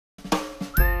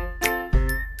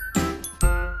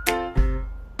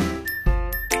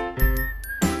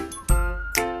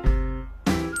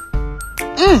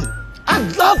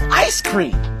ice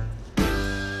cream.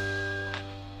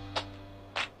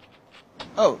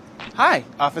 Oh, hi,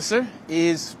 officer.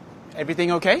 Is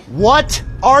everything okay? What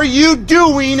are you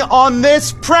doing on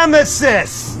this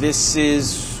premises? This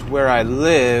is where I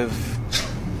live.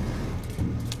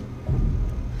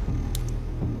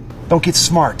 Don't get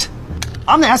smart.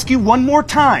 I'm gonna ask you one more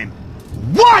time.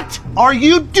 What are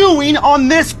you doing on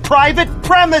this private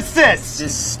premises?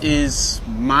 This is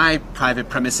my private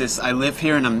premises. I live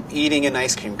here and I'm eating an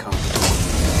ice cream cone.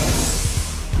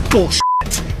 Bullshit.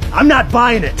 I'm not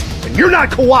buying it, and you're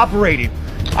not cooperating.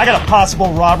 I got a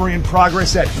possible robbery in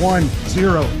progress at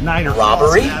 109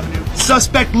 Robbery? Avenue.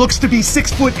 Suspect looks to be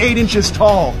 6'8"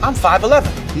 tall. I'm 5'11".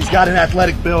 He's got an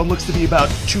athletic build, looks to be about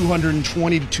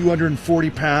 220 to 240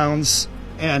 pounds,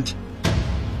 and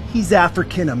he's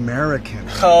African American.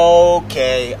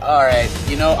 Okay, alright.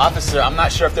 You know, officer, I'm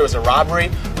not sure if there was a robbery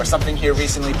or something here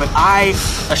recently, but I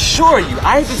assure you,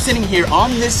 I've been sitting here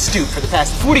on this stoop for the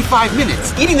past 45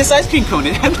 minutes, eating this ice cream cone.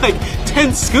 It had like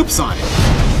 10 scoops on it.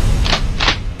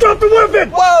 Drop the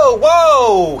weapon! Whoa,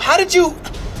 whoa! How did you...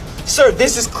 Sir,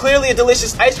 this is clearly a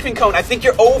delicious ice cream cone. I think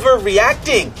you're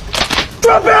overreacting.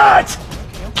 Drop it!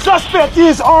 Suspect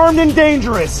is armed and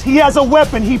dangerous. He has a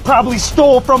weapon he probably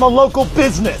stole from a local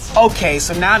business. Okay,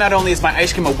 so now not only is my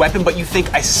ice cream a weapon, but you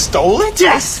think I stole it?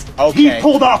 Yes! Okay. He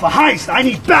pulled off a heist. I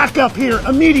need backup here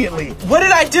immediately. What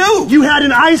did I do? You had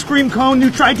an ice cream cone you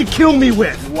tried to kill me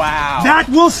with. Wow. That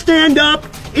will stand up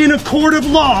in a court of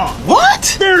law.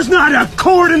 What? There's not a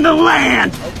court in the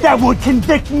land that would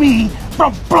convict me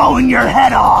from blowing your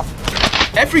head off.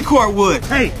 Every court would.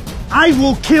 Hey, I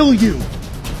will kill you.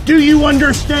 Do you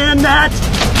understand that?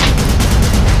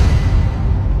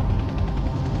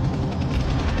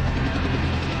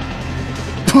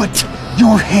 Put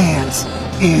your hands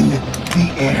in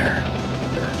the air.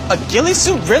 A ghillie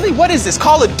suit? Really? What is this,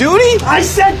 Call of Duty? I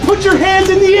said put your hands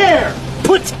in the air.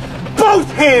 Put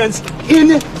both hands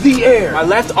in the air. My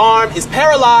left arm is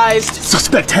paralyzed.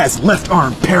 Suspect has left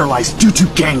arm paralyzed due to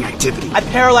gang activity. I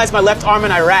paralyzed my left arm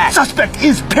in Iraq. Suspect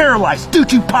is paralyzed due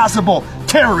to possible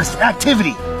terrorist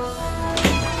activity.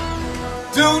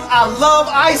 Dude, I love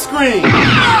ice cream!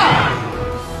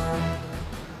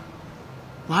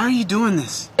 Why are you doing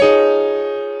this?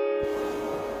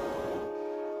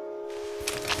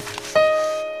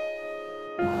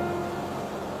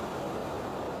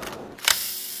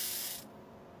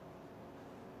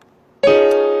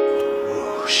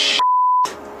 Oh, shit.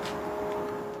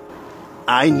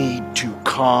 I need to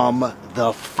calm the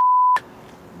f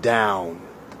down.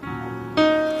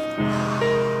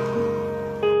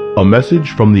 A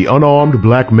message from the unarmed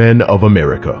black men of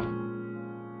America.